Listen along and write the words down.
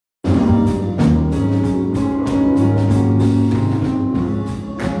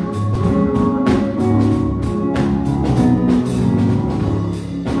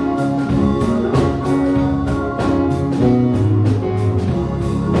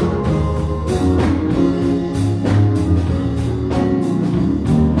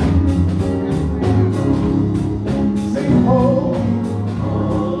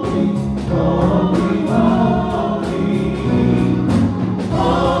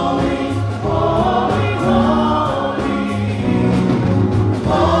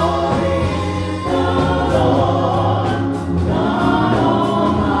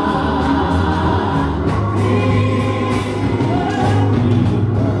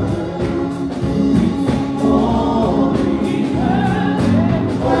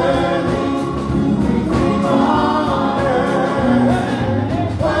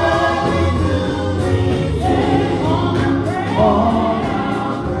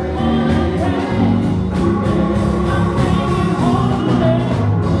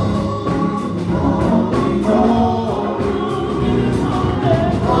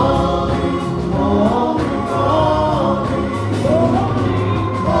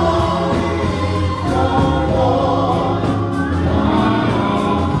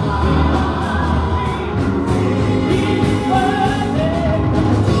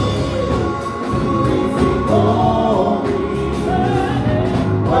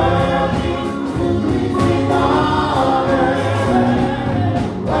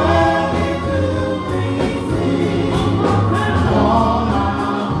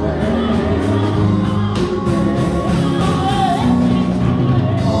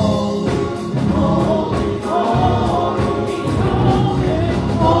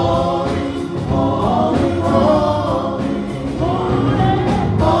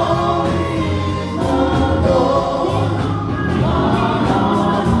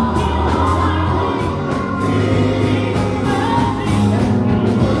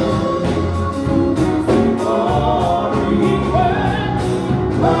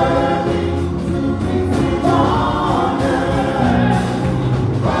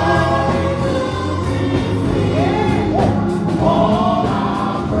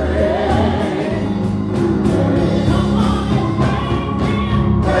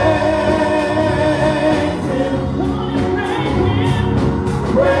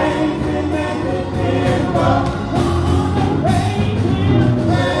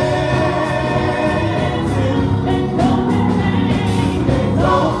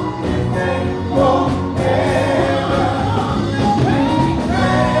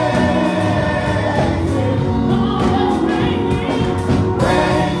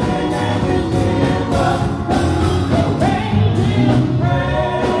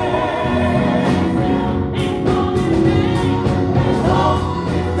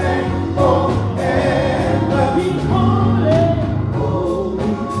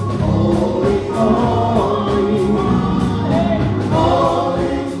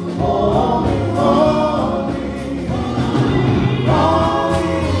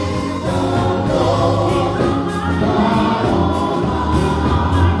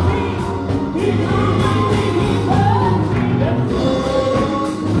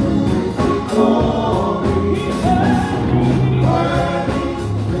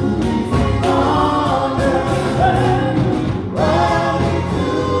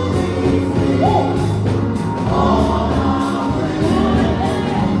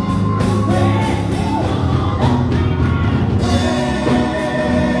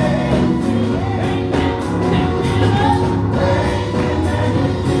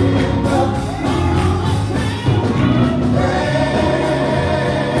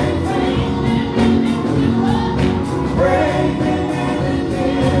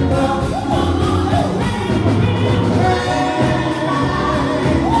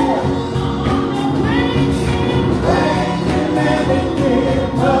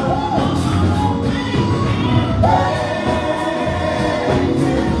Holy,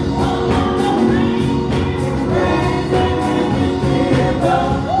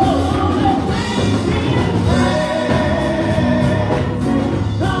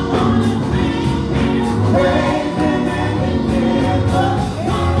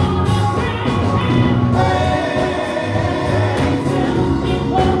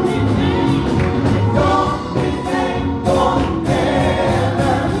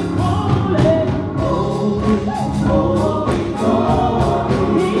 holy God.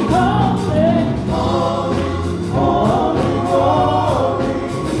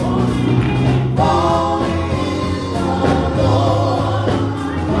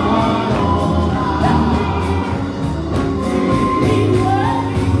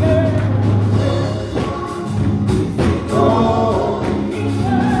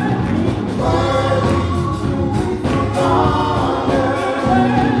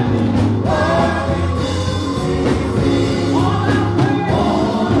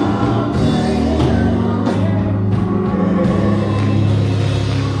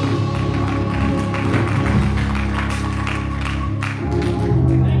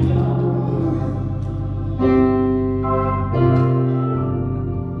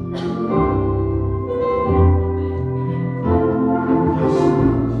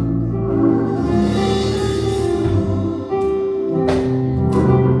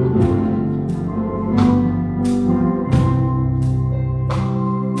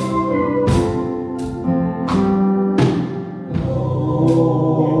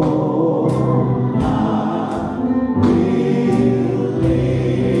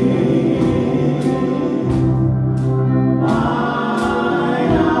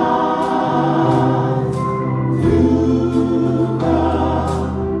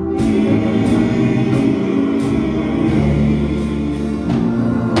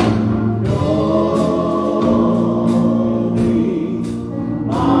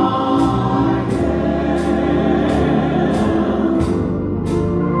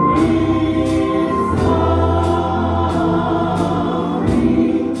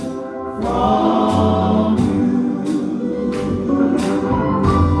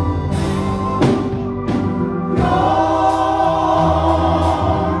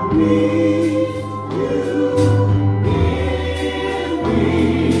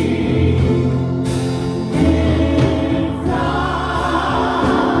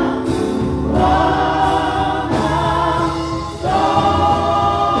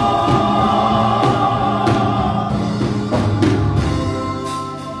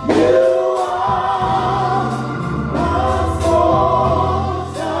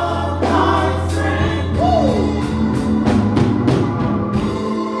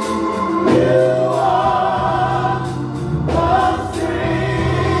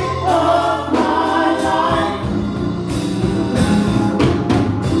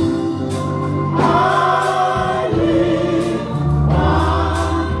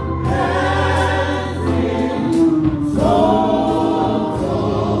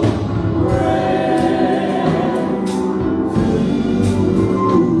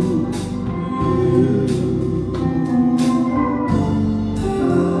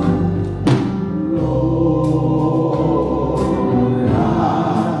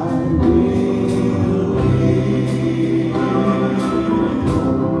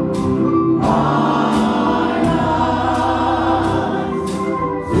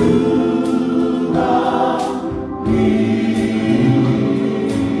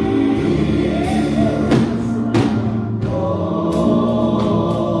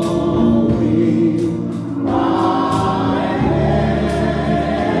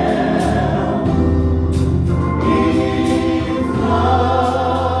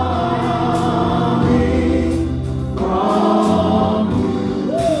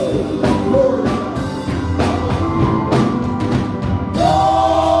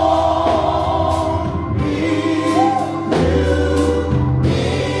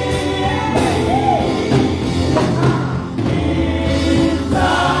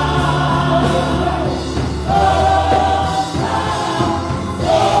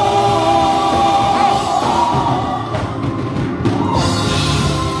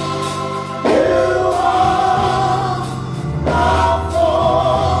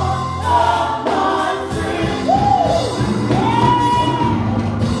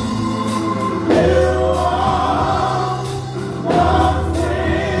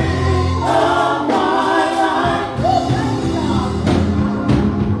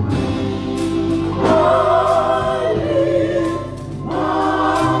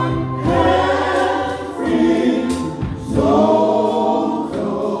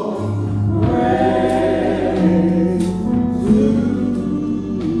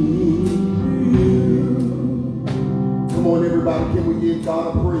 give God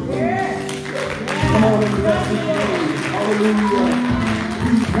a praise. Come on and bless his name. Hallelujah.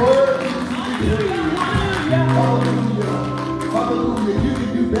 He's worthy to be praised. Hallelujah. Hallelujah. You can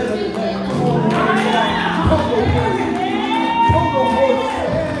do better than that. Come on and total praise. Total worship.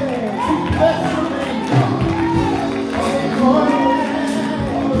 We bless your name, God. Hallelujah.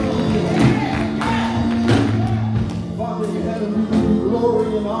 Father in heaven, we give you glory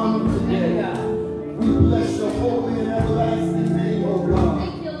and honor today. We bless your holy and everlasting name, oh God.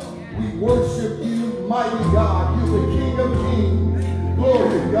 We worship you, mighty God. You're the King of kings.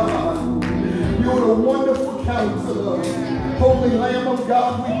 Glory to God. You're the wonderful counselor. Holy Lamb of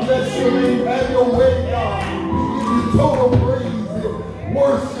God, we bless your name. Have your way, God. We give you total praise and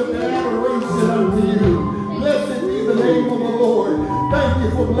worship and adoration unto you. Blessed be the name of the Lord. Thank you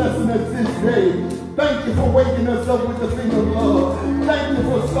for blessing us this day. Thank you for waking us up with the finger of love. Thank you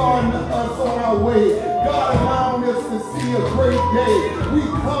for starting us on our way. God allowing us to see a great day. We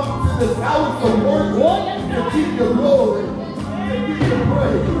come to this house of worship to give you glory, to give you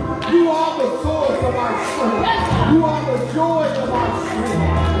praise. You are the source of our strength. You are the joy of our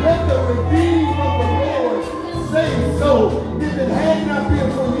strength. Let the redeemed of the Lord say so. If it had not been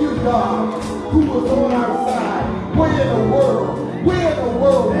for you, God, who was on our side, where in the world would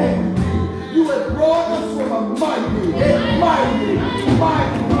we be? You have brought us from a mighty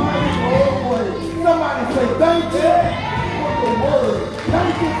long way. Somebody say, thank you for your word.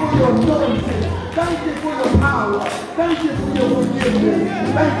 Thank you for your anointing. Thank you for your power. Thank you for your forgiveness.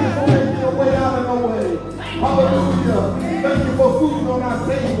 Thank you for making a way out of no way. Hallelujah. Thank you for food on our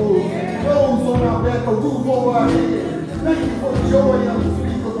tables, clothes on our back, a roof over our head. Thank you for joy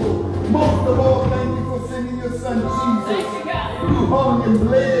unspeakable. Most of all, thank you for sending your son Jesus, who hung and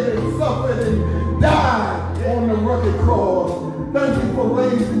bled and suffered and died on the rugged cross. Thank you for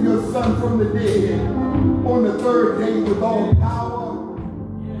raising your son from the dead on the third day with all power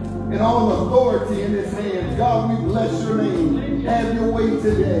and all authority in his hands. God, we bless your name. Have your way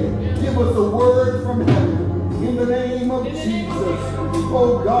today. Give us a word from heaven in the name of Jesus.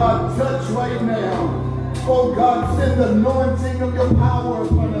 Oh God, touch right now. Oh God, send the anointing of your power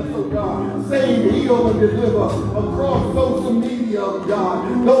upon us, oh God. Save, heal, and deliver across social media, oh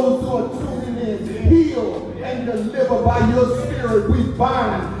God. Those who are tuning in, heal and deliver by your spirit. We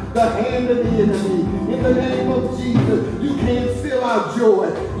bind the hand of the enemy in the name of Jesus. You can't steal our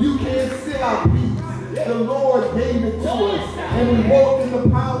joy. You can't steal our peace. The Lord gave it to us, and we walk in the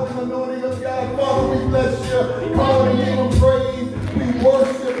power and anointing of God. Father, we bless you. Come on and give him praise. We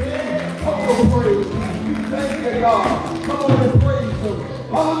worship him. Come on, praise. Thank you, God. Come on and praise him.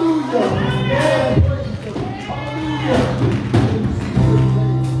 Hallelujah. Yeah, praise him. Hallelujah.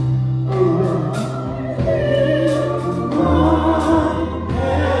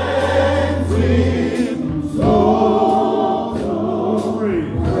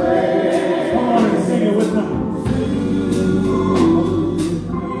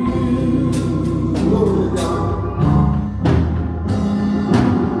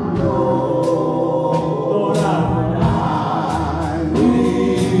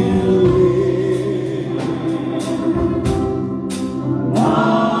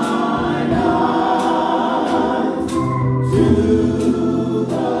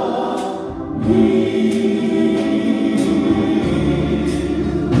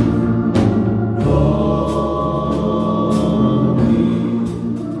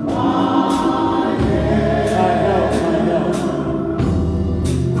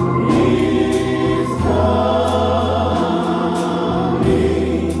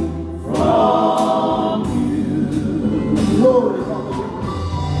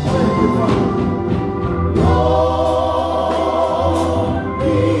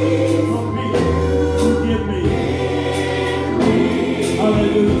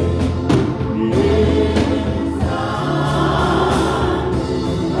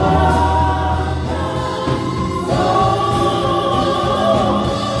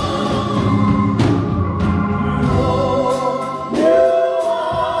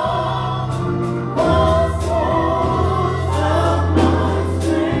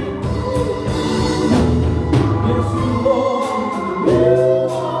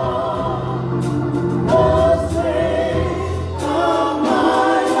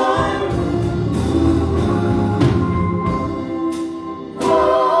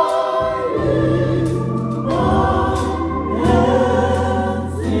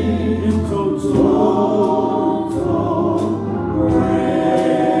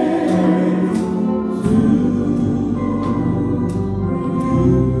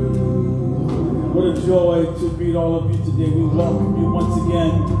 joy to meet all of you today. We welcome you once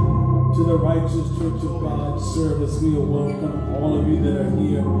again to to the Righteous Church of God service. We welcome all of you that are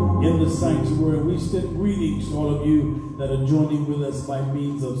here in the sanctuary. We extend greetings to all of you that are joining with us by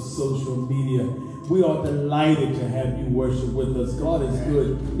means of social media. We are delighted to have you worship with us. God is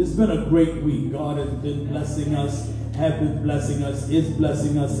good. It's been a great week. God has been blessing us, have been blessing us, is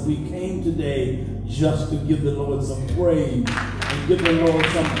blessing us. We came today just to give the Lord some praise and give the Lord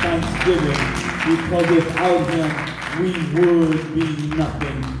some thanksgiving, because without him, we would be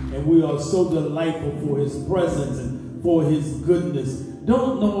nothing. And we are so delightful for his presence and for his goodness.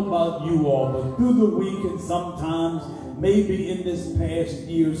 Don't know about you all, but through the week and sometimes maybe in this past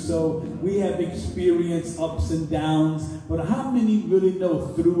year or so, we have experienced ups and downs. But how many really know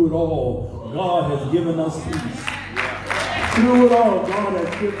through it all, God has given us peace? Through it all, God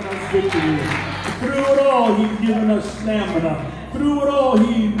has given us victory. Through it all, he's given us stamina. Through it all,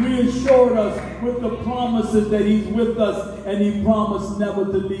 he reassured us with the promises that he's with us, and he promised never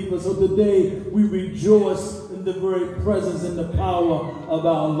to leave us. So today, we rejoice in the very presence and the power of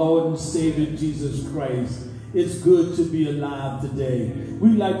our Lord and Savior, Jesus Christ. It's good to be alive today.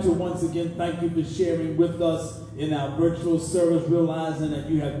 We'd like to once again thank you for sharing with us in our virtual service, realizing that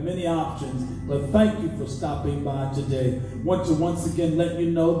you have many options, but thank you for stopping by today. Want to once again let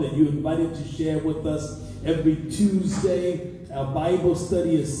you know that you're invited to share with us every Tuesday. Our Bible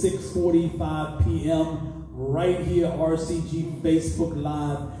study is 6:45 p.m. right here, RCG Facebook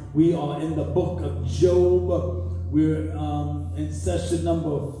Live. We are in the book of Job. We're in session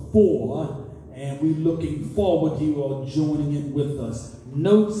number 4, and we're looking forward to you all joining in with us.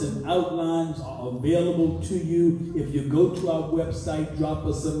 Notes and outlines are available to you. If you go to our website, drop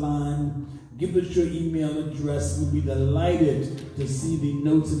us a line, give us your email address. We'll be delighted to see the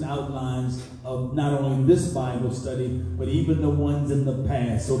notes and outlines of not only this Bible study, but even the ones in the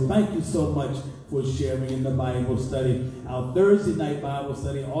past. So thank you so much for sharing in the Bible study. Our Thursday night Bible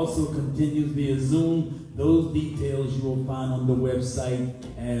study also continues via Zoom. Those details you will find on the website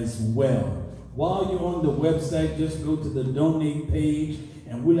as well. While you're on the website, just go to the donate page,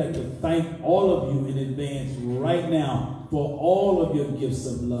 and we'd like to thank all of you in advance right now for all of your gifts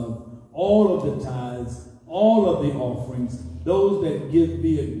of love, all of the tithes, all of the offerings, those that give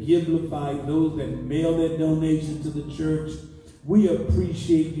via Givelify, those that mail their donation to the church. We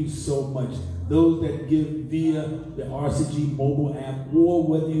appreciate you so much. Those that give via the RCG mobile app, or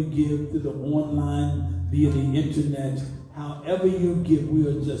whether you give through the online, via the internet, however you give, we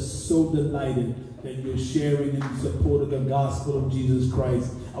are just so delighted that you're sharing in support of the gospel of Jesus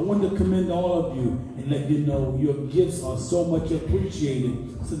Christ. I want to commend all of you and let you know your gifts are so much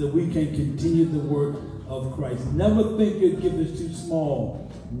appreciated, so that we can continue the work of Christ. Never think your gift is too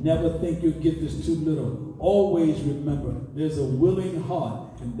small. Never think your gift is too little. Always remember, there's a willing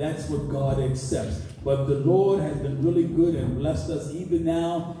heart, and that's what God accepts. But the Lord has been really good and blessed us even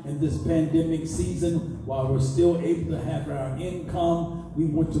now in this pandemic season. While we're still able to have our income, we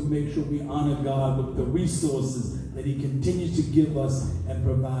want to make sure we honor God with the resources that he continues to give us and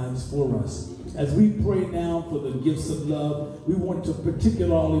provides for us. As we pray now for the gifts of love, we want to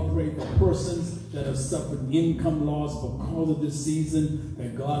particularly pray for persons that have suffered income loss because of this season,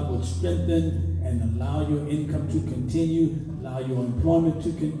 that God will strengthen and allow your income to continue, allow your employment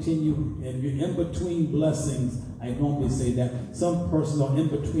to continue, and you're in between blessings. I normally say that. Some persons are in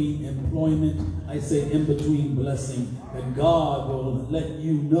between employment. I say in between blessing, that God will let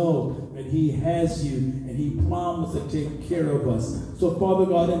you know that he has you and he promised to take care of us. So Father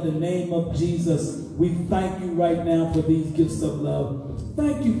God, in the name of Jesus, we thank you right now for these gifts of love.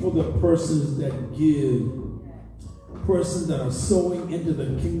 Thank you for the persons that give, persons that are sowing into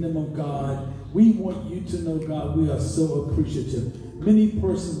the kingdom of God. We want you to know, God, we are so appreciative. Many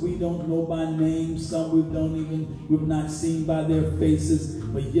persons we don't know by name, some we've not seen by their faces,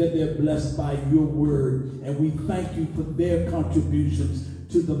 but yet they're blessed by your word. And we thank you for their contributions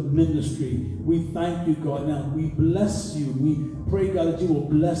to the ministry. We thank you, God. Now we bless you. We pray, God, that you will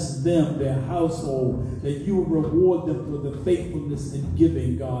bless them, their household, that you will reward them for the faithfulness in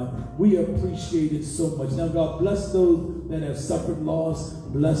giving, God. We appreciate it so much. Now, God, bless those that have suffered loss.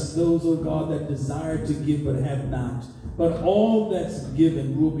 Bless those, oh God, that desire to give but have not. But all that's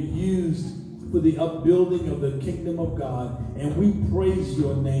given will be used for the upbuilding of the kingdom of God. And we praise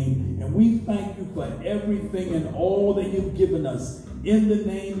your name. And we thank you for everything and all that you've given us. In the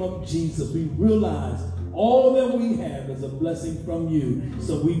name of Jesus, we realize all that we have is a blessing from you.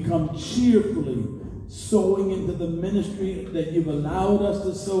 So we come cheerfully, sowing into the ministry that you've allowed us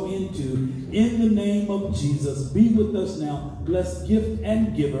to sow into. In the name of Jesus, be with us now. Bless gift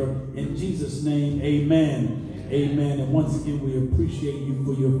and giver. In Jesus' name, amen. Amen. And once again, we appreciate you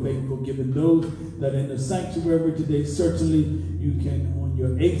for your faithful giving. Those that are in the sanctuary today, certainly you can, on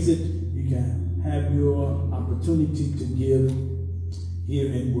your exit, can have your opportunity to give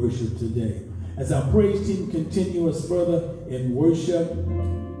here in worship today. As our praise team continues further in worship,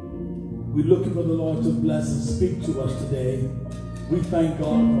 we're looking for the Lord to bless and speak to us today. We thank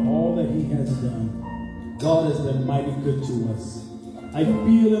God for all that he has done. God has been mighty good to us. I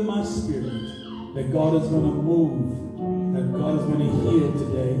feel in my spirit that God is going to move, that God is going to heal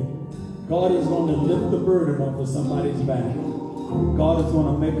today. God is going to lift the burden off of somebody's back. God is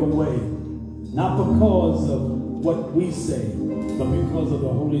going to make a way, not because of what we say, but because of the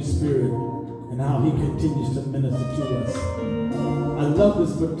Holy Spirit and how he continues to minister to us. I love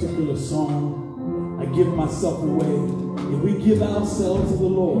this particular song. I give myself away. If we give ourselves to the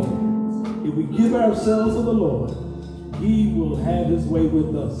Lord, if we give ourselves to the Lord, he will have his way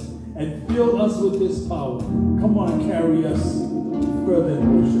with us and fill us with his power. Come on and carry us further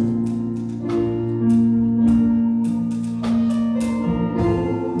in worship.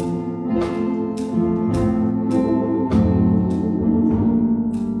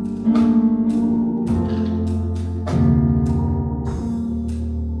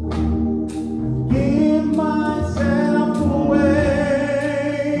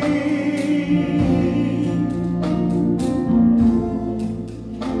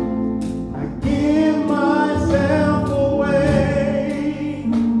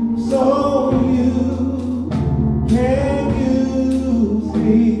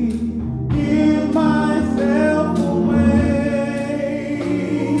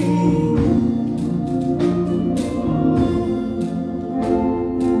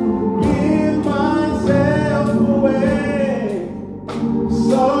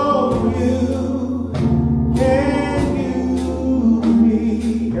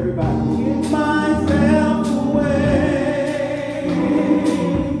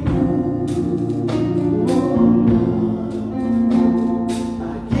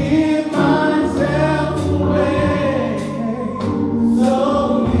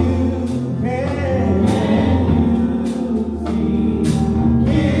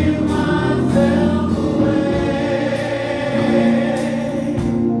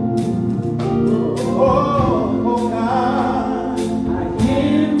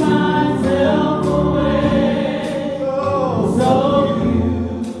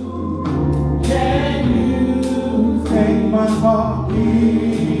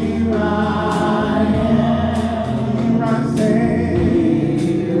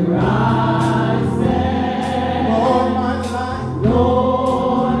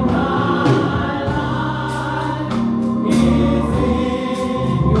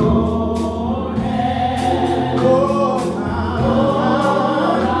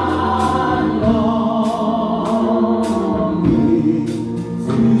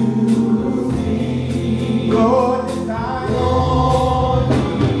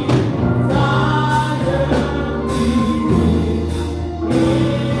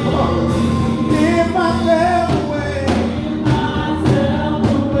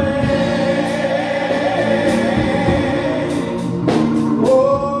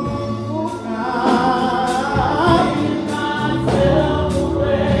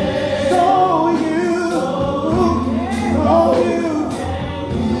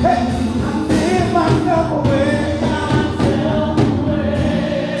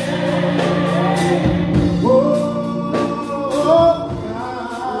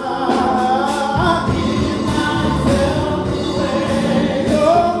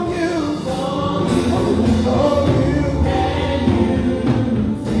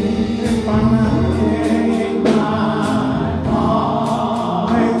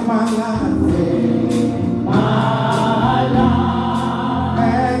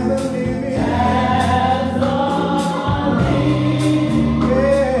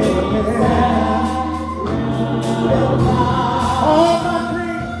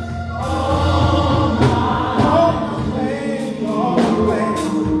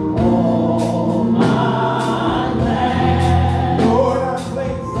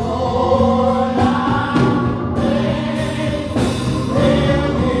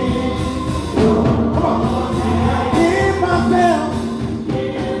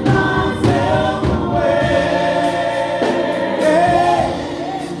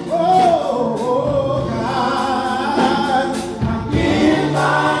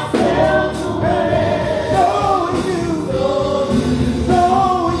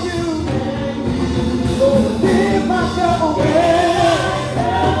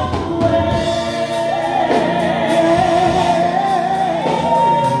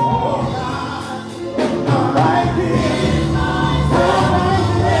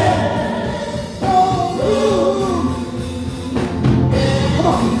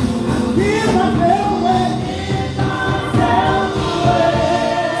 Give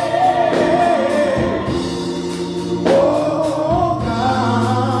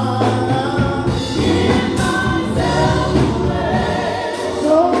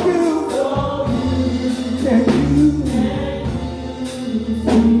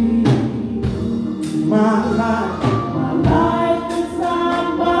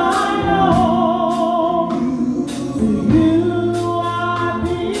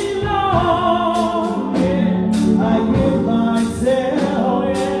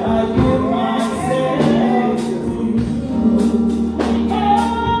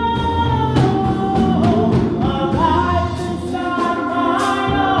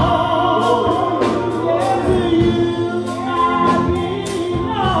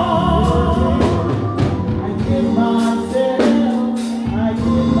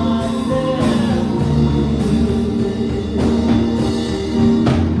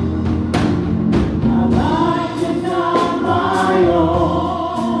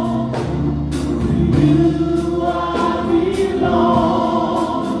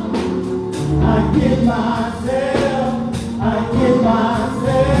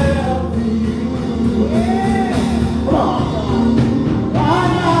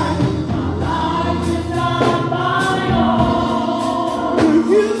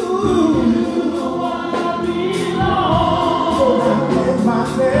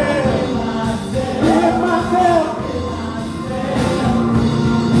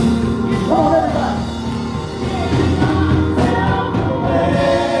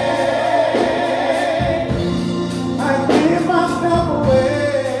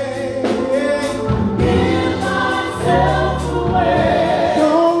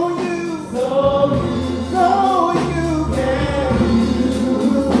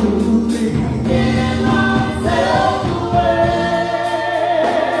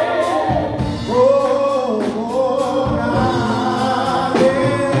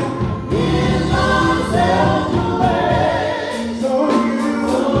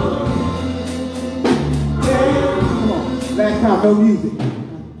no music.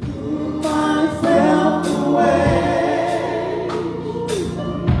 Myself away.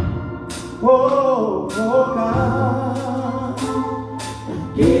 Oh, oh God,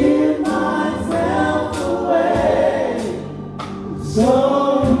 give myself away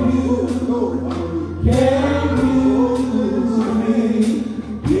so you can use me.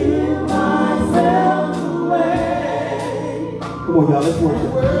 Give myself away. Come on, y'all, let's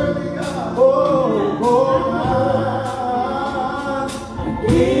worship. Oh, oh God,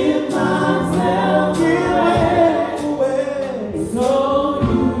 give myself away so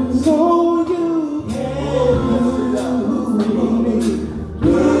you can use me.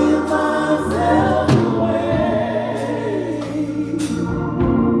 Give myself away.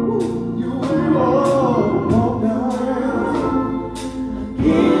 You oh God,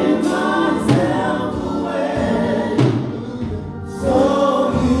 give myself away so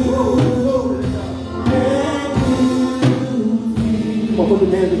you can use me. Come on, put the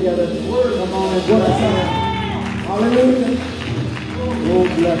hands together. Come on and bless us. Hallelujah. Oh,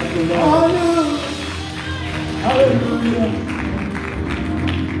 bless the Lord. Hallelujah.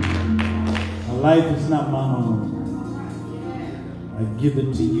 My life is not my own. I give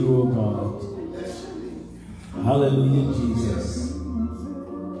it to you, O God. Hallelujah, Jesus.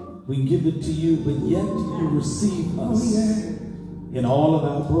 We give it to you, but yet you receive us in all of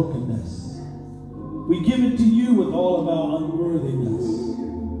our brokenness. We give it to you with all of our unworthiness,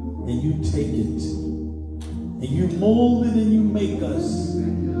 and you take it, and you mold it, and you make us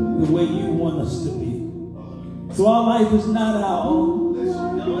the way you want us to be. So our life is not our own.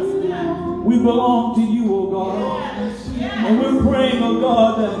 We belong to you, O God. And we're praying, O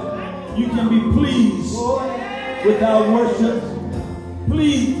God, that you can be pleased with our worship.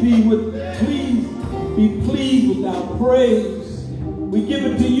 Please be pleased with our praise. We give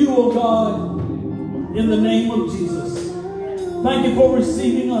it to you, O God, in the name of Jesus. Thank you for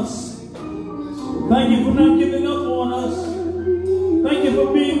receiving us. Thank you for not giving up on us. Thank you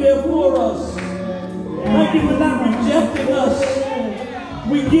for being there for us. Thank you for not rejecting us.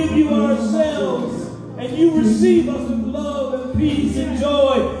 We give you ourselves, and you receive us with love and peace and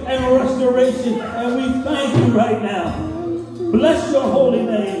joy and restoration. And we thank you right now. Bless your holy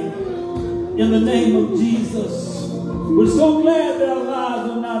name in the name of Jesus. We're so glad that our lives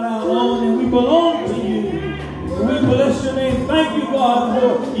are not our own, and we belong to you. We bless your name. Thank you, God,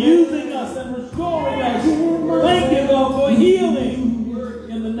 for using us and restoring us. Thank you, God, for healing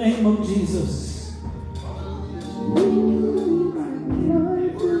in the name of Jesus.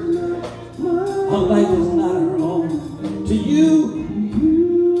 Our life is not our own. To you,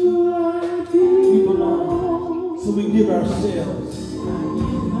 we belong. So we give ourselves.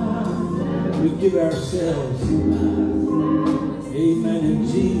 We give ourselves. Amen. In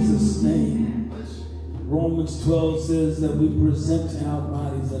Jesus' name. Romans 12 says that we present our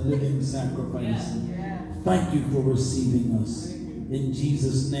bodies a living sacrifice. Thank you for receiving us. In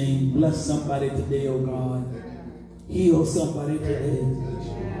Jesus' name. Bless somebody today, oh God. Heal somebody today.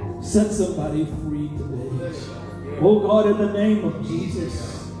 Set somebody free today. Oh God, in the name of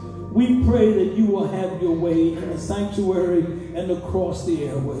Jesus, we pray that you will have your way in the sanctuary and across the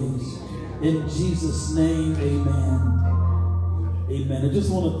airways. In Jesus' name, amen. Amen. I just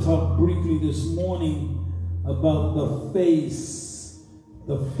want to talk briefly this morning about the face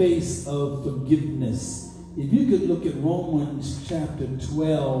of forgiveness. If you could look at Romans chapter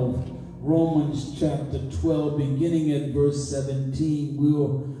 12, beginning at verse 17,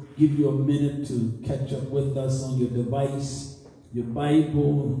 we'll give you a minute to catch up with us on your device, your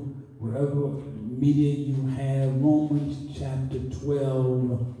Bible, wherever media you have. Romans chapter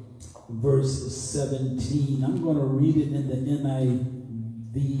 12, verse 17. I'm going to read it in the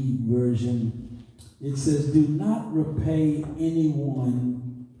NIV version. It says, "Do not repay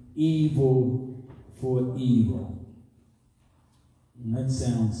anyone evil for evil." And that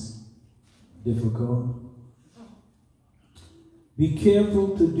sounds difficult. "Be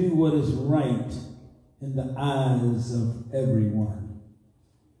careful to do what is right in the eyes of everyone."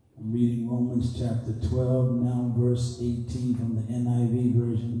 I'm reading Romans chapter 12, now verse 18 from the NIV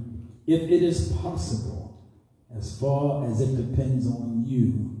version. "If it is possible, as far as it depends on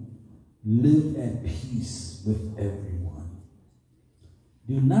you, live at peace with everyone.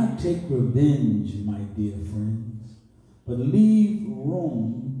 Do not take revenge, my dear friends, but leave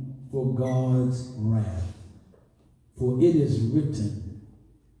room for God's wrath. For it is written,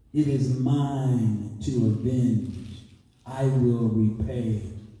 'It is mine to avenge. I will repay,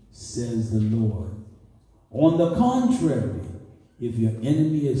 says the Lord.' On the contrary, if your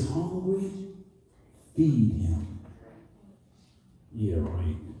enemy is hungry, feed him." Yeah,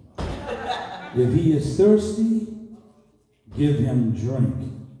 right. "If he is thirsty, give him drink.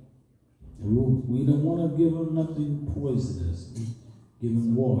 We don't want to give him nothing poisonous. Give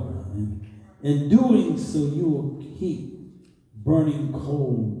him water. And in doing so, you will heap burning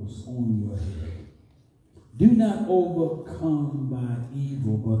coals on your head. Do not overcome by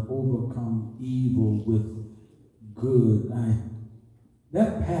evil, but overcome evil with good.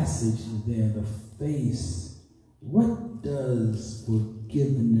 That passage there, the face, what does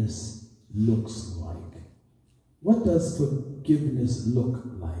forgiveness looks like? What does forgiveness look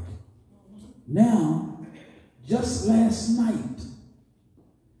like? Now, just last night,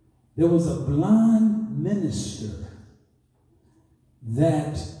 there was a blind minister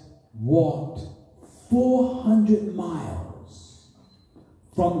that walked 400 miles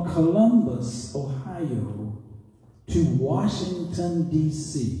from Columbus, Ohio, to Washington,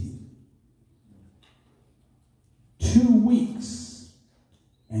 D.C. 2 weeks,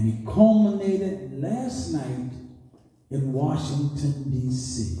 and he culminated last night in Washington,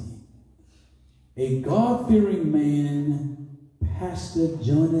 D.C. A God-fearing man, Pastor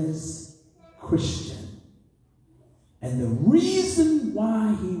Jonas Christian. And the reason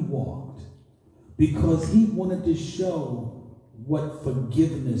why he walked, because he wanted to show what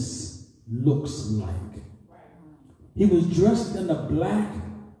forgiveness looks like. He was dressed in a black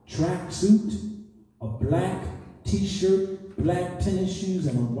tracksuit, a black t-shirt, black tennis shoes,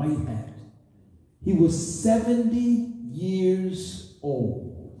 and a white hat. He was 70 years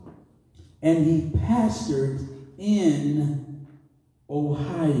old, and he pastored in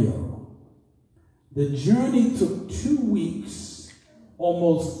Ohio. The journey took 2 weeks,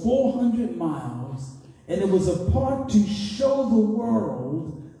 almost 400 miles, and it was a part to show the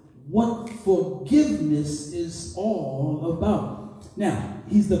world what forgiveness is all about. Now,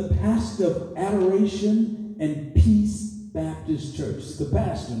 he's the pastor of Adoration and Peace Baptist Church. He's the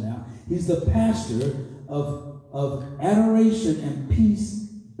pastor now. He's the pastor of Adoration and Peace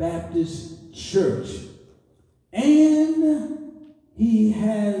Baptist Church. And he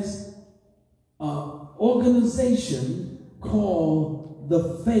has an organization called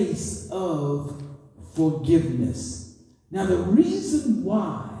the Face of Forgiveness. Now, the reason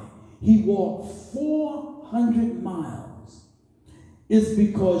why he walked 400 miles is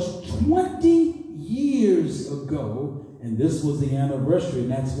because 20 years ago, and this was the anniversary,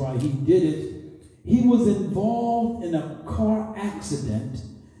 and that's why he did it, he was involved in a car accident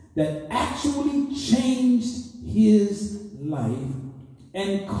that actually changed his life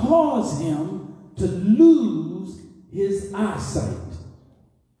and caused him to lose his eyesight.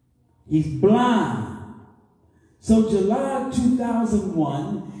 He's blind. So July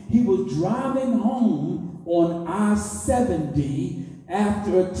 2001, he was driving home on I-70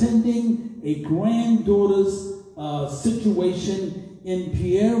 after attending a granddaughter's situation in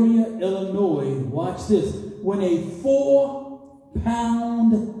Peoria, Illinois. Watch this. When a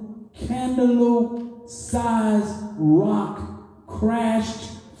 4-pound cantaloupe-sized rock crashed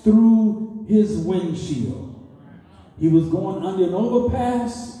through his windshield. He was going under an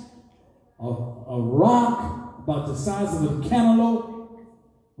overpass. A rock about the size of a cantaloupe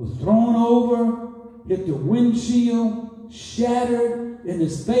was thrown over, hit the windshield, shattered in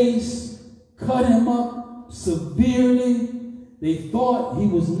his face, cut him up severely. They thought he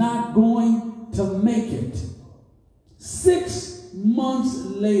was not going to make it. 6 months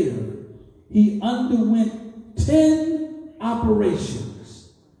later, he underwent 10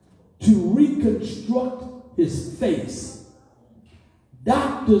 operations to reconstruct his face.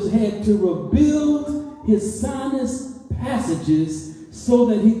 Doctors had to rebuild his sinus passages so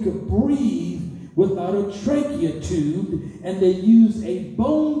that he could breathe without a trachea tube, and they used a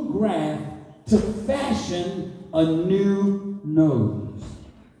bone graft to fashion a new nose.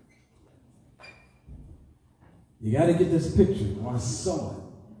 You got to get this picture. I saw it.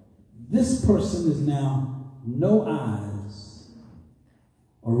 This person is now no eyes,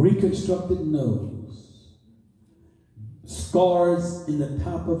 a reconstructed nose, scars in the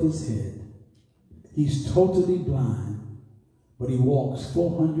top of his head. He's totally blind, but he walks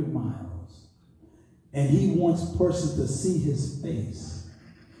 400 miles. And he wants persons to see his face,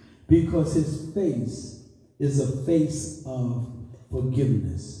 because his face is a face of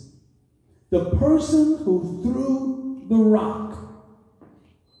forgiveness. The person who threw the rock,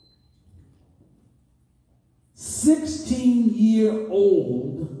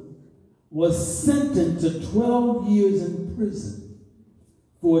 16-year-old, was sentenced to 12 years in prison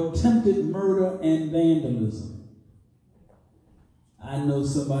for attempted murder and vandalism. I know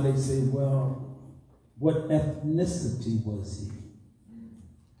somebody say, well, what ethnicity was he?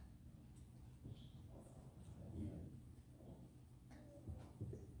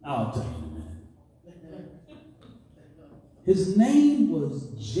 I'll tell you in a minute. His name was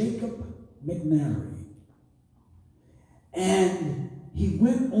Jacob McNary. And he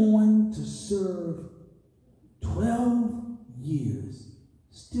went on to serve 12 years,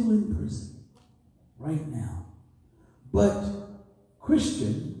 still in prison right now. But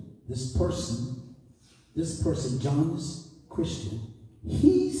Christian, this person, John is Christian,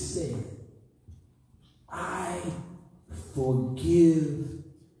 he said, I forgive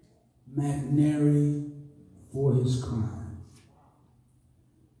McNary for his crime.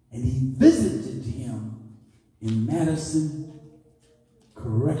 And he visited him in Madison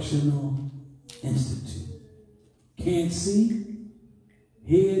Correctional Institute. Can't see,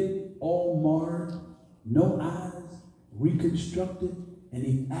 head all marred, no eyes, reconstructed, and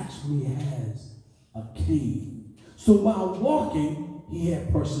he actually has a cane. So while walking, he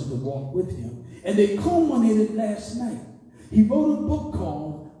had persons to walk with him. And they culminated last night. He wrote a book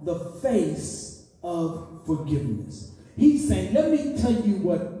called The Face of Forgiveness. He's saying, let me tell you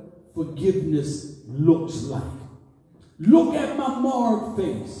what forgiveness looks like. Look at my marred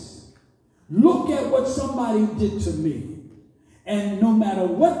face. Look at what somebody did to me. And no matter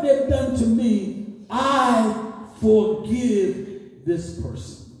what they've done to me, I forgive this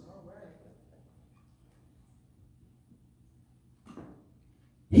person.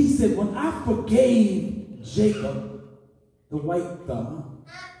 He said, when I forgave Jacob, the white fella,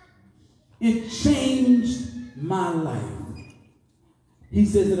 it changed my life. He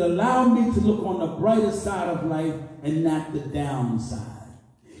says it allowed me to look on the brighter side of life and not the downside.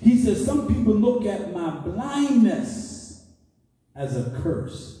 He says some people look at my blindness as a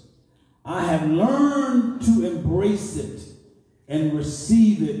curse. I have learned to embrace it and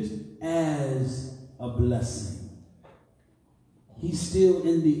receive it as a blessing. He's still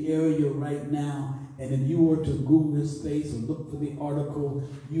in the area right now, and if you were to Google his face or look for the article,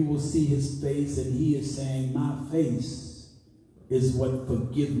 you will see his face, and he is saying, my face is what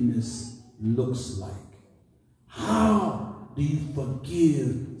forgiveness looks like. How do you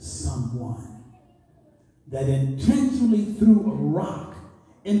forgive someone that intentionally threw a rock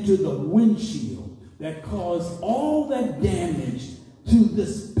into the windshield that caused all that damage to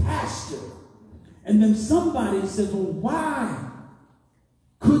this pastor? And then somebody says, well, why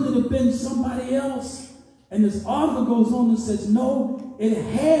couldn't it have been somebody else? And this author goes on and says, no, it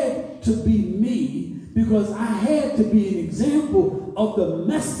had to be me, because I had to be an example of the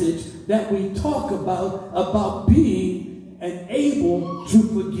message that we talk about being and able to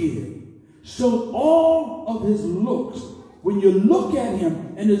forgive. So all of his looks, when you look at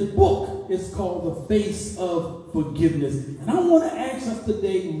him, and his book is called The Face of Forgiveness. And I want to ask us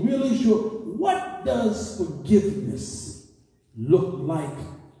today, really sure, what does forgiveness look like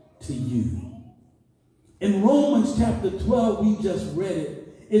to you? In Romans chapter 12, we just read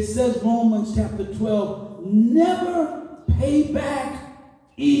it. It says, Romans chapter 12, never pay back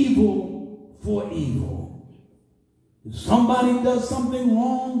evil for evil. If somebody does something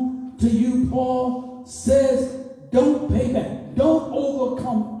wrong to you, Paul says, don't pay back. Don't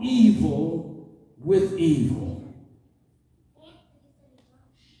overcome evil with evil.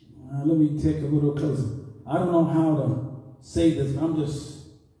 Let me take a little closer. I don't know how to say this, but I'm just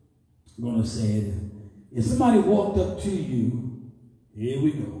going to say it. If somebody walked up to you, here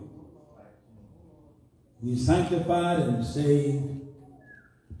we go. We sanctified and saved.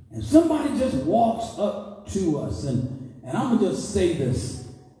 And somebody just walks up to us, and I'm going to just say this,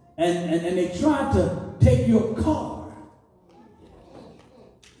 and they try to take your car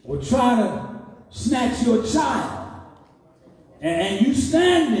or try to snatch your child, and you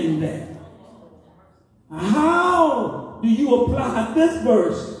standing there. How do you apply this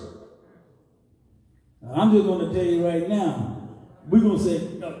verse? I'm just going to tell you right now. We're going to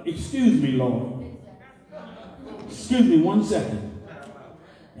say, excuse me, Lord. Excuse me 1 second.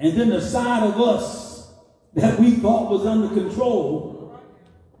 And then the side of us that we thought was under control,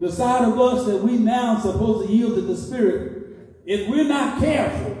 the side of us that we now supposed to yield to the Spirit, if we're not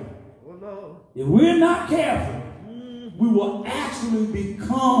careful, we will actually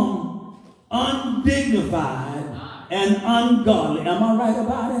become undignified and ungodly. Am I right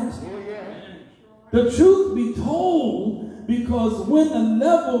about it? The truth be told, because when the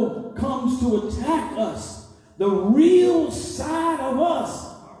devil comes to attack us, the real side of us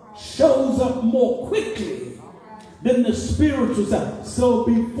shows up more quickly than the spiritual side. So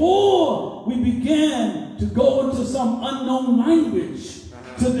before we begin to go into some unknown language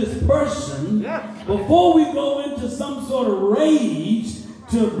to this person, before we go into some sort of rage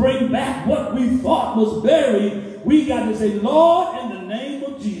to bring back what we thought was buried, we got to say, Lord, in the name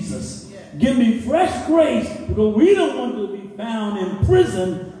of Jesus, give me fresh grace, because we don't want to be found in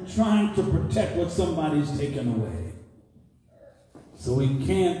prison trying to protect what somebody's taken away. So we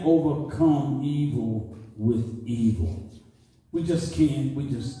can't overcome evil with evil. We just can't. We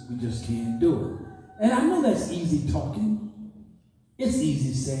just can't do it. And I know that's easy talking. It's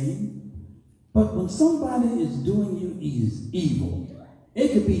easy saying. But when somebody is doing you evil,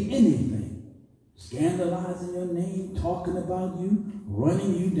 it could be anything. Scandalizing your name, talking about you,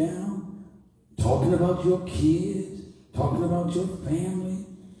 running you down, talking about your kids, talking about your family.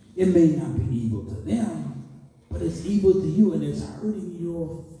 It may not be evil to them, but it's evil to you, and it's hurting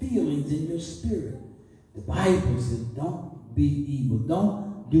your feelings in your spirit. The Bible says, don't be evil.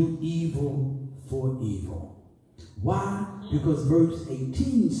 Don't do evil for evil. Why? Because verse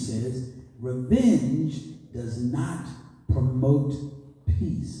 18 says, revenge does not promote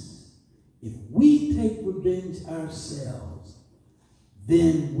peace. If we take revenge ourselves,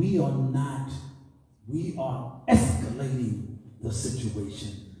 then we are escalating the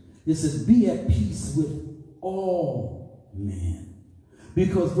situation. It says, be at peace with all men.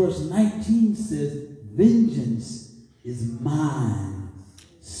 Because verse 19 says, vengeance is mine,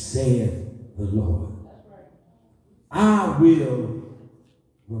 saith the Lord. I will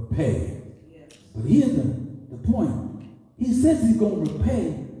repay. But here's the point. He says he's going to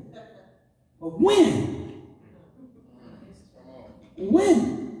repay. But when?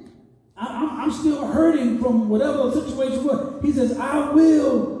 When? I'm still hurting from whatever the situation was. He says, I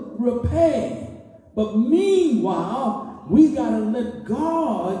will repay. But meanwhile, we got to let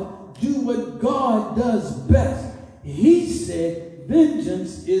God do what God does best. He said,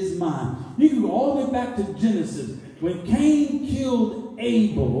 vengeance is mine. You can go all the way back to Genesis. When Cain killed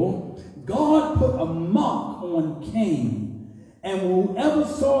Abel, God put a mark on Cain. And whoever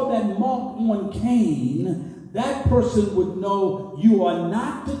saw that mark on Cain, that person would know you are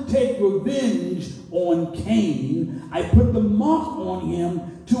not to take revenge on Cain. I put the mark on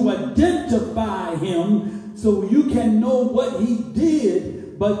him to identify him so you can know what he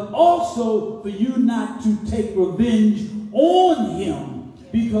did, but also for you not to take revenge on him.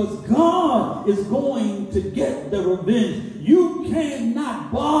 Because God is going to get the revenge. You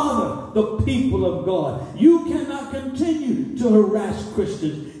cannot bother the people of God. You cannot continue to harass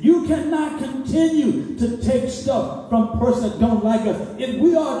Christians. You cannot continue to take stuff from persons that don't like us. If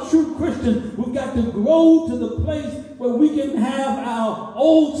we are true Christians, we've got to grow to the place where we can have our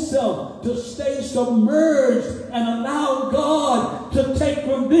old self to stay submerged and allow God to take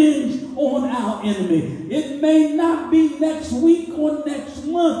revenge on our enemy. It may not be next week or next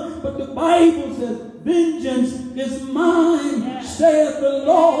month, but the Bible says, vengeance is mine, saith the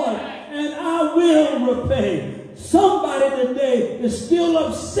Lord, and I will repay. Somebody today is still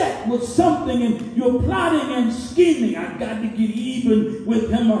upset with something and you're plotting and scheming. I got to get even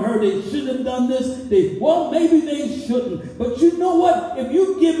with him or her. They shouldn't have done this. Maybe they shouldn't. But you know what? If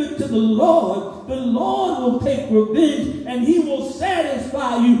you give it to the Lord will take revenge and he will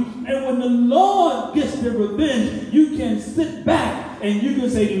satisfy you. And when the Lord gets the revenge, you can sit back and you can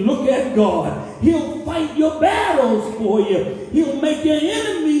say, look at God. He'll fight your battles for you. He'll make your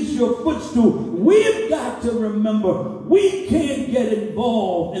enemies your footstool. We've got to remember, we can't get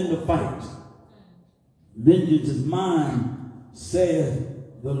involved in the fight. Vengeance is mine, saith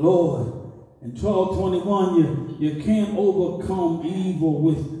the Lord. In 12:21, you can't overcome evil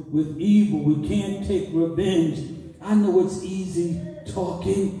with evil. We can't take revenge. I know it's easy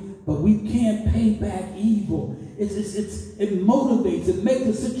talking, but we can't pay back evil. It motivates, it makes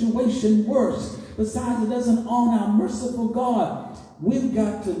the situation worse. Besides, it doesn't honor our merciful God. We've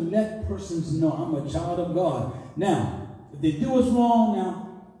got to let persons know I'm a child of God. Now, if they do us wrong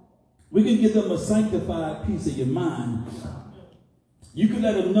now, we can give them a sanctified piece of your mind. You can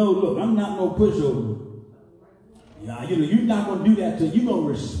let them know, look, I'm not no pushover. You're not going to do that to you. You're going to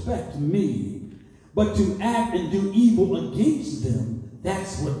respect me. But to act and do evil against them,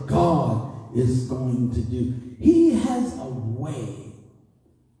 that's what God is going to do. He has a way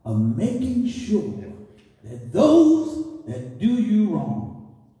of making sure that those that do you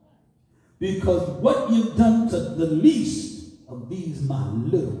wrong, because what you've done to the least of these my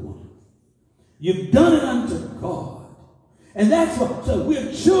little ones, you've done it unto God. And that's what, so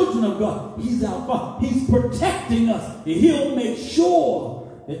we're children of God. He's our Father. He's protecting us. He'll make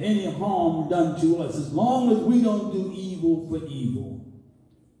sure that any harm done to us, as long as we don't do evil for evil,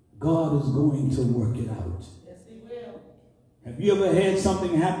 God is going to work it out. Yes, he will. Have you ever had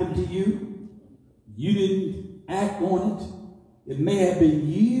something happen to you? You didn't act on it. It may have been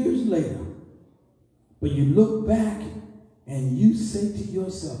years later. But you look back and you say to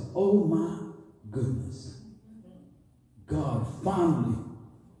yourself, oh my goodness. God finally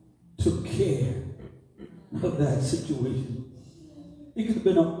took care of that situation. It could have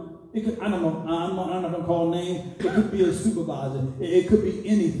been It could, I don't know, I'm not going to call names. It could be a supervisor. It could be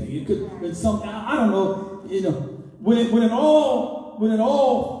anything. It could be something, I don't know, you know, when it all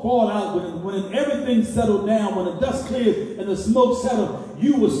fall out, when everything settled down, when the dust cleared and the smoke settled,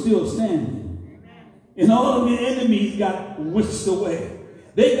 you were still standing. And all of your enemies got whisked away.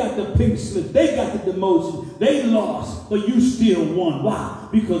 They got the pink slip. They got the demotion. They lost, but you still won. Why?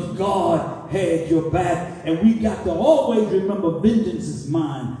 Because God had your back. And we got to always remember vengeance is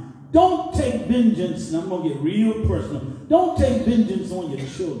mine. Don't take vengeance, and I'm going to get real personal. Don't take vengeance on your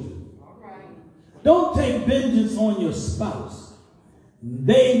children. Don't take vengeance on your spouse.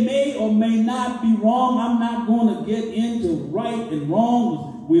 They may or may not be wrong. I'm not going to get into right and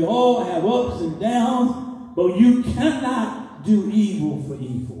wrong. We all have ups and downs, but you cannot do evil for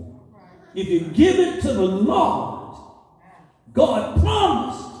evil. If you give it to the Lord, God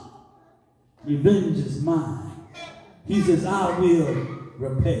promised, revenge is mine. He says, I will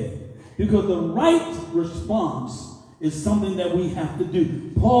repay. Because the right response is something that we have to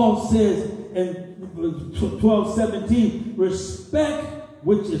do. Paul says in 12:17, respect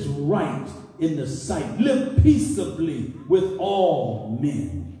which is right in the sight. Live peaceably with all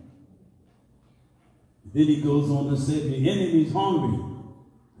men. Then he goes on to say, if your enemy's hungry,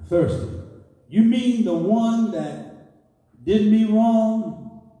 thirsty. You mean the one that did me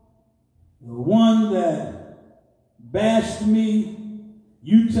wrong? The one that bashed me?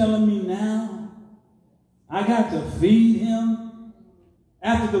 You telling me now I got to feed him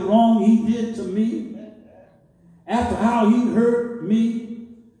after the wrong he did to me? After how he hurt me,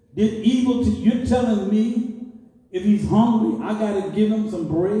 did evil to you? You're telling me if he's hungry, I got to give him some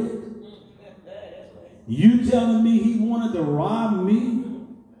bread? You telling me he wanted to rob me?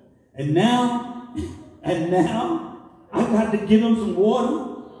 And now I got to give him some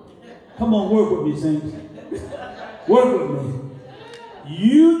water? Come on, work with me, saints. Work with me.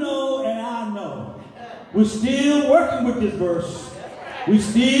 You know and I know. We're still working with this verse. We're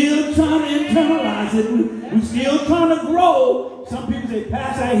still trying to internalize it. We're still trying to grow. Some people say,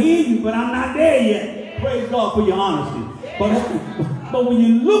 Pastor, I hear you, but I'm not there yet. Praise God for your honesty. But when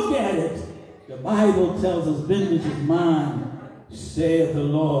you look at it, the Bible tells us, vengeance is mine, saith the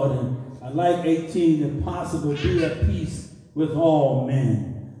Lord. And I like 18, if possible, be at peace with all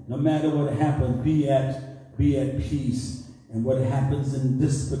men. No matter what happens, be at peace. And what happens in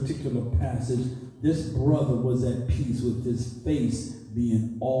this particular passage, this brother was at peace with his face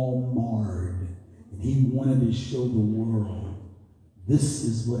being all marred. And he wanted to show the world, this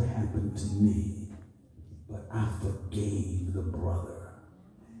is what happened to me. But I forgave the brother.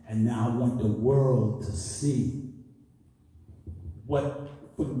 And now I want the world to see what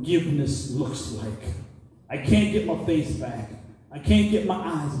forgiveness looks like. I can't get my face back. I can't get my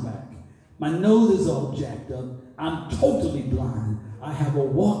eyes back. My nose is all jacked up. I'm totally blind. I have a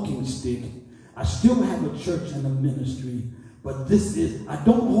walking stick. I still have a church and a ministry. But I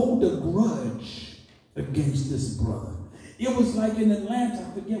don't hold a grudge against this brother. It was like in Atlanta,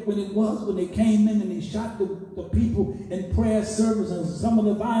 I forget when it was, when they came in and they shot the people in prayer service, and some of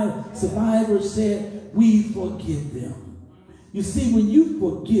the survivors said, we forgive them. You see, when you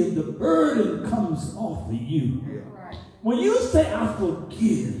forgive, the burden comes off of you. When you say, I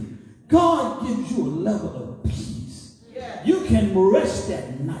forgive, God gives you a level of peace. You can rest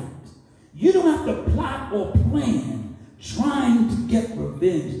at night. You don't have to plot or plan trying to get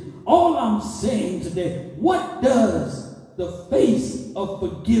revenge. All I'm saying today, what does the face of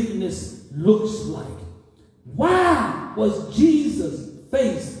forgiveness looks like? Why was Jesus'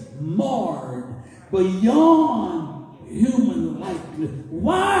 face marred beyond human likeness?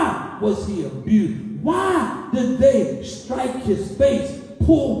 Why was he abused? Why did they strike his face,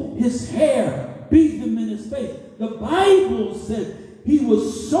 pull his hair, beat him in his face? The Bible says he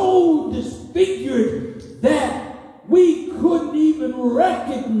was so disfigured that we couldn't even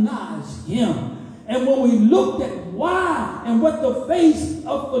recognize him. And when we looked at why and what the face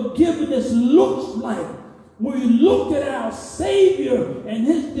of forgiveness looks like, when we looked at our Savior and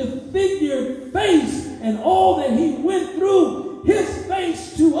his disfigured face and all that he went through, his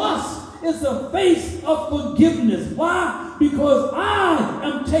face to us is a face of forgiveness. Why? Because I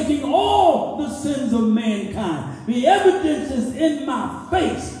am taking all the sins of mankind. The evidence is in my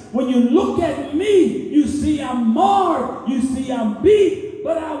face. When you look at me, you see I'm marred, you see I'm beat,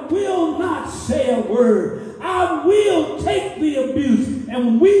 but I will not say a word. I will take the abuse. And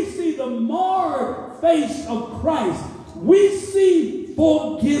when we see the marred face of Christ, we see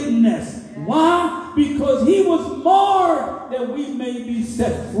forgiveness. Why? Because he was marred that we may can be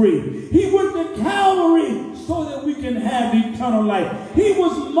set free. He went to Calvary so that we can have eternal life. He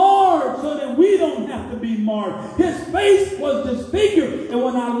was marred so that we don't have to be marred. His face was disfigured. And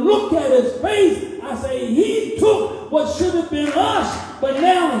when I look at his face, I say, he took what should have been us, but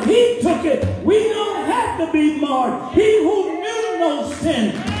now he took it. We don't have to be marred. He who knew no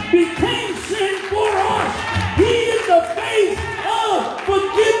sin became sin for us. He is the face of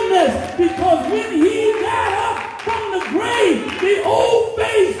forgiveness, because when he got up from the grave, the old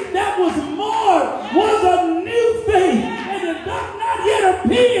face that was marred was a new face, and it does not yet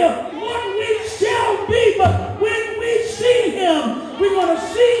appear what we shall be, but when we see him, we're going to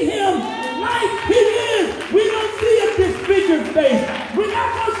see him like he is. We don't see a disfigured face. We're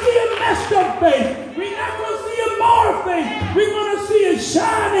not going to see a messed up face. We're not going to see a marred face. We're going to see a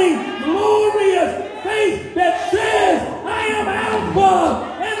shining, glorious face that says, I am Alpha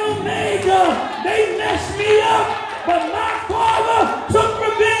and Omega. They messed me up, but my Father took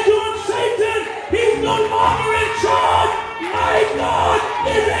revenge on Satan. He's no longer in charge. My God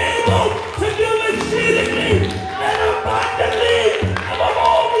is able to do exceedingly and abundantly above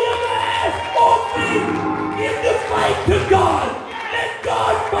all we ever ask or think. If you fight to God, let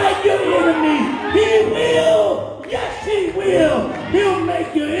God fight your enemies. He will. Yes, he will. He'll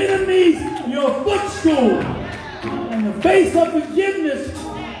make your enemies your footstool. And the face of forgiveness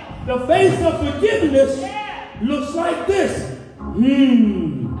looks like this.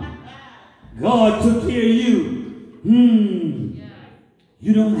 God took care of you.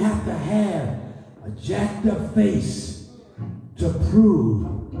 You don't have to have a jacked up face to prove.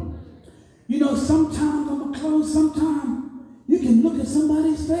 You know, sometimes I'm going to close, sometimes you can look at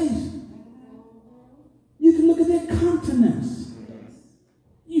somebody's face. You can look at their countenance.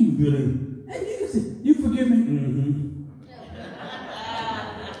 You really, and you can say, you forgive me? Mm-hmm.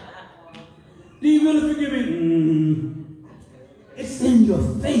 Do you really forgive me? Mm-hmm. It's in your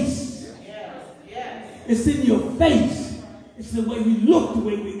face. It's in your face. It's the way we look, the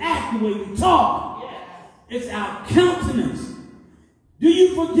way we act, the way we talk. It's our countenance. Do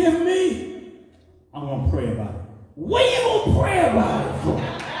you forgive me? I'm going to pray about it. What are you going to pray about it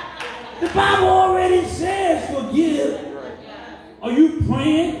for? The Bible already says forgive. Are you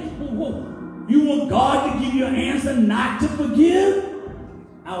praying? You want God to give you an answer not to forgive?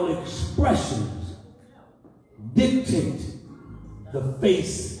 Our expressions dictate the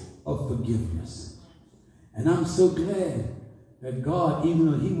face of forgiveness. And I'm so glad that God, even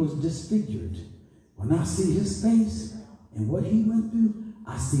though he was disfigured, when I see his face and what he went through,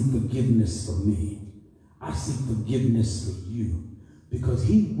 I see forgiveness for me. I see forgiveness for you. Because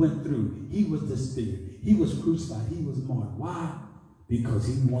he went through, he was disfigured, he was crucified, he was marred. Why? Because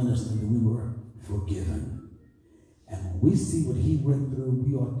he wanted us to know we were forgiven. And when we see what he went through,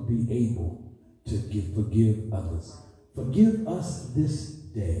 we ought to be able to forgive others. Forgive us this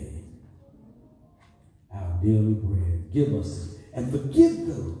day our daily bread. Give us, and forgive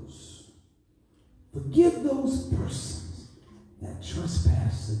those persons that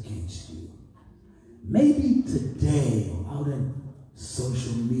trespass against you. Maybe today, out in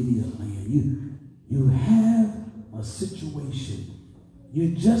social media land, you have a situation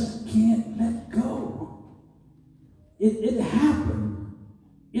you just can't let go. It happened.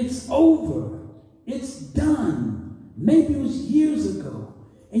 It's over. It's done. Maybe it was years ago,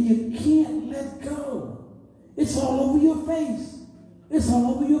 and you can't let go. It's all over your face. It's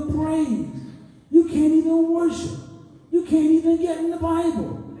all over your praise. You can't even worship. You can't even get in the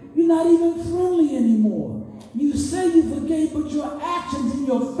Bible. You're not even friendly anymore. You say you forgave, but your actions in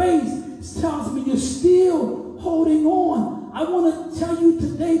your face tells me you're still holding on. I want to tell you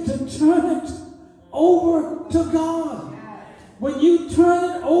today to turn it over to God. When you turn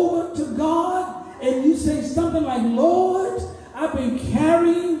it over to God and you say something like, Lord, I've been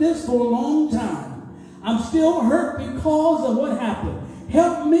carrying this for a long time. I'm still hurt because of what happened.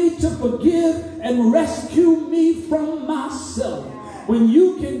 Help me to forgive and rescue me from myself. When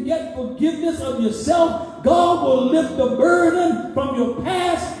you can get forgiveness of yourself, God will lift the burden from your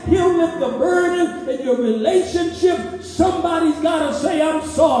past. He'll lift the burden in your relationship. Somebody's got to say, I'm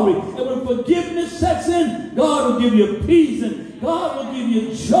sorry. And when forgiveness sets in, God will give you peace, and God will give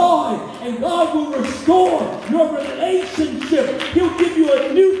you joy, and God will restore your relationship. He'll give you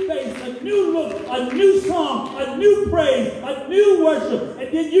a new face, a new look, a new song, a new praise, a new worship.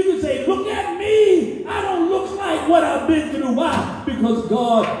 And then you can say, look at me. I don't look like what I've been through. Why? Because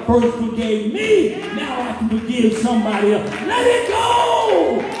God first forgave me. Now I can forgive somebody else. Let it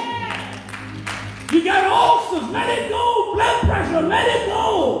go. You got ulcers. Let it go. Blood pressure. Let it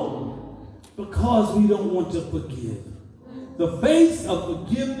go. Because we don't want to forgive. The face of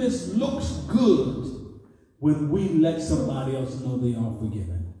forgiveness looks good when we let somebody else know they are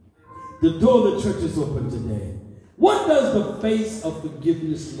forgiven. The door of the church is open today. What does the face of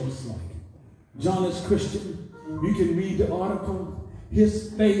forgiveness look like? John is Christian. You can read the article.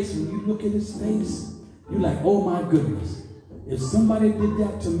 His face, when you look at his face, you're like, oh my goodness. If somebody did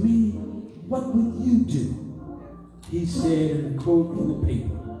that to me, what would you do? He said in a quote in the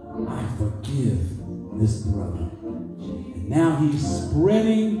paper, I forgive this brother. And now he's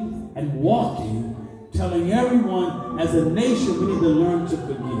spreading and walking, telling everyone as a nation we need to learn to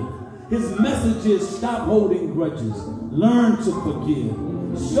forgive. His message is stop holding grudges. Learn to forgive.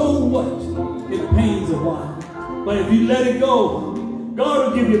 So what? It pains a while. But if you let it go, God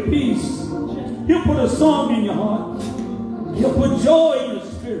will give you peace. He'll put a song in your heart. He'll put joy in your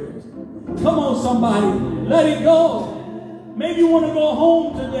spirit. Come on, somebody. Let it go. Maybe you want to go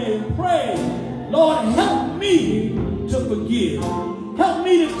home today and pray. Lord, help me to forgive. Help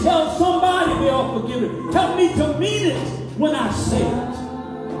me to tell somebody they are forgiven. Help me to mean it when I say it.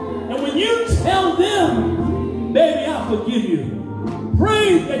 And when you tell them, baby, I forgive you.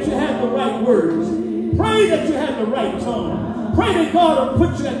 Pray that you have the right words. Pray that you have the right tone. Pray that God will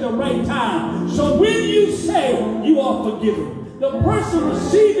put you at the right time. So when you say you are forgiven, the person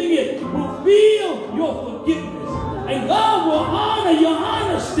receiving it will feel your forgiveness. And God will honor your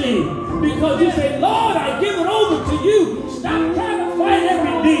honesty. Because you say, Lord, I give it over to you. Stop trying to fight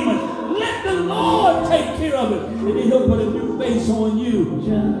every demon. Let the Lord take care of it. And then he'll put a new face on you.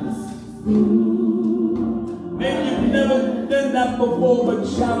 Maybe you've never done that before, but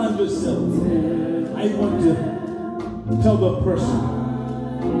challenge yourself. I want to tell the person.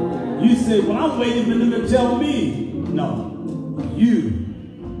 You say, well, I'm waiting for them to tell me. No.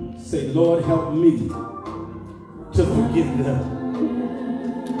 You say, Lord, help me to forgive them.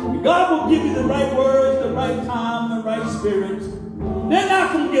 God will give you the right words, the right time, the right spirit. They're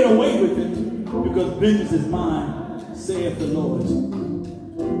not going to get away with it because vengeance is mine, saith the Lord.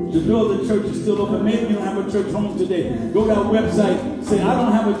 The door of the church is still open. Maybe you don't have a church home today. Go to our website. Say, I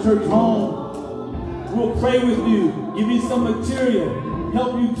don't have a church home. We'll pray with you. Give you some material.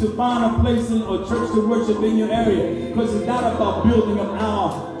 Help you to find a place or church to worship in your area. Because it's not about building up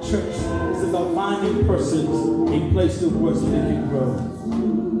our church. It's about finding persons a place to worship that can grow.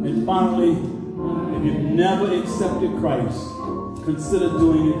 And finally, if you've never accepted Christ, consider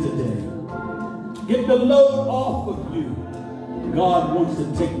doing it today. Get the load off of you. God wants to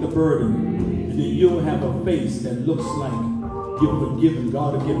take the burden, and then you'll have a face that looks like you're forgiven.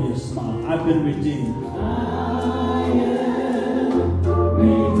 God will give you a smile. I've been redeemed.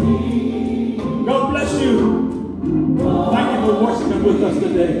 God bless you. Thank you for worshiping with us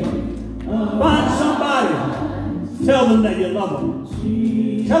today. Find somebody. Tell them that you love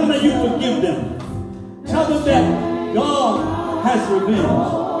them. Tell them that you forgive them. Tell them that God has revenge.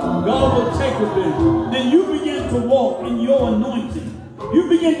 God will take revenge. Then you begin to walk in your anointing. You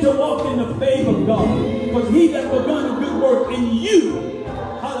begin to walk in the favor of God. Because he that begun a good work in you,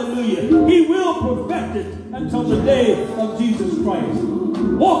 hallelujah, he will perfect it until the day of Jesus Christ.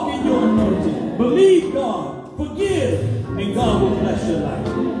 Walk in your anointing. Believe God. Forgive. And God will bless your life.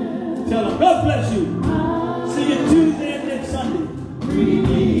 Tell him, God bless you. See you Tuesday and next Sunday.